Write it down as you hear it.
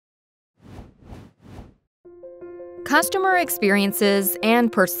Customer experiences and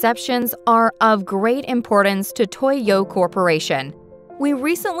perceptions are of great importance to TOYO Corporation. We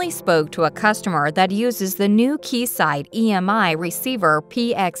recently spoke to a customer that uses the new Keysight EMI receiver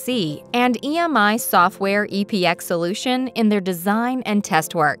PXE and EMI software EPX solution in their design and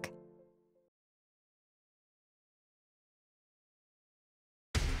test work.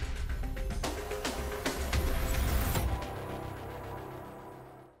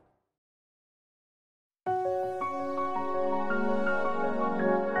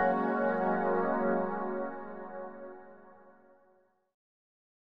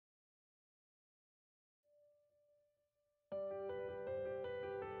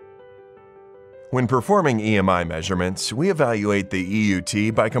 When performing EMI measurements, we evaluate the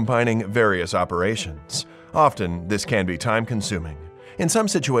EUT by combining various operations. Often, this can be time-consuming. In some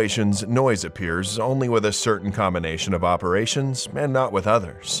situations, noise appears only with a certain combination of operations and not with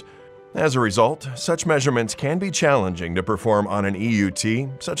others. As a result, such measurements can be challenging to perform on an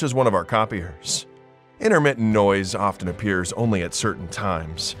EUT, such as one of our copiers. Intermittent noise often appears only at certain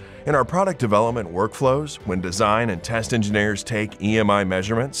times. In our product development workflows, when design and test engineers take EMI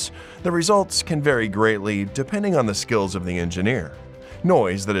measurements, the results can vary greatly depending on the skills of the engineer.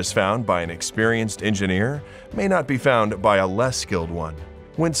 Noise that is found by an experienced engineer may not be found by a less skilled one.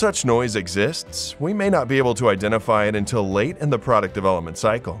 When such noise exists, we may not be able to identify it until late in the product development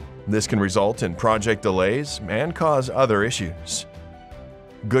cycle. This can result in project delays and cause other issues.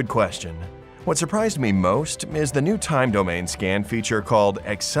 Good question. What surprised me most is the new time domain scan feature called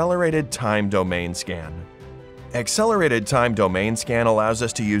Accelerated Time Domain Scan. Accelerated Time Domain Scan allows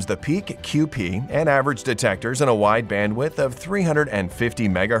us to use the peak QP and average detectors in a wide bandwidth of 350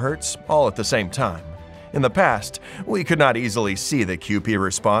 MHz all at the same time. In the past, we could not easily see the QP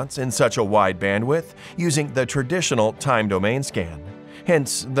response in such a wide bandwidth using the traditional time domain scan.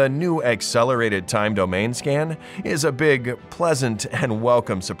 Hence, the new Accelerated Time Domain Scan is a big, pleasant, and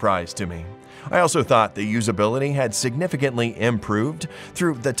welcome surprise to me. I also thought the usability had significantly improved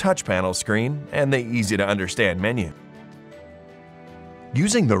through the touch panel screen and the easy-to-understand menu.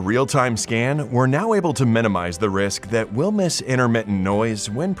 Using the real-time scan, we're now able to minimize the risk that we'll miss intermittent noise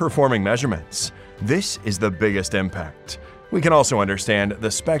when performing measurements. This is the biggest impact. We can also understand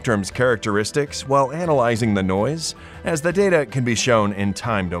the spectrum's characteristics while analyzing the noise, as the data can be shown in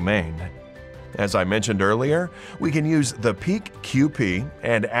time domain. As I mentioned earlier, we can use the peak QP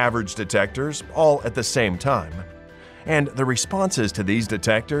and average detectors all at the same time. And the responses to these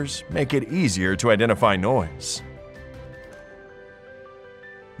detectors make it easier to identify noise.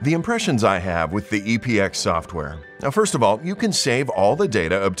 The impressions I have with the EPX software. Now, first of all, you can save all the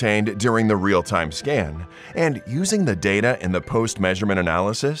data obtained during the real-time scan, and using the data in the post-measurement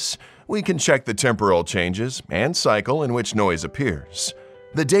analysis, we can check the temporal changes and cycle in which noise appears.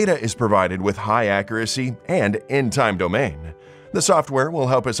 The data is provided with high accuracy and in time domain. The software will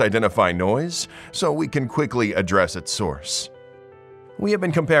help us identify noise so we can quickly address its source. We have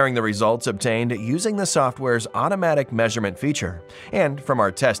been comparing the results obtained using the software's automatic measurement feature and from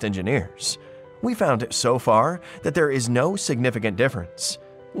our test engineers. We found so far that there is no significant difference.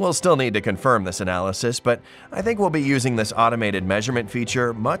 We'll still need to confirm this analysis, but I think we'll be using this automated measurement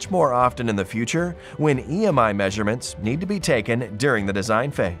feature much more often in the future when EMI measurements need to be taken during the design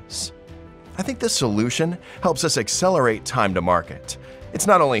phase. I think this solution helps us accelerate time to market. It's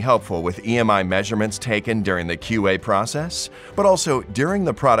not only helpful with EMI measurements taken during the QA process, but also during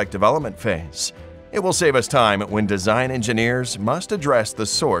the product development phase. It will save us time when design engineers must address the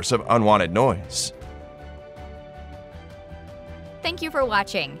source of unwanted noise. Thank you for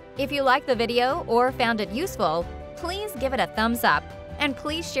watching. If you liked the video or found it useful, please give it a thumbs up, and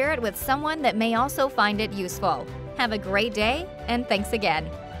please share it with someone that may also find it useful. Have a great day, and thanks again.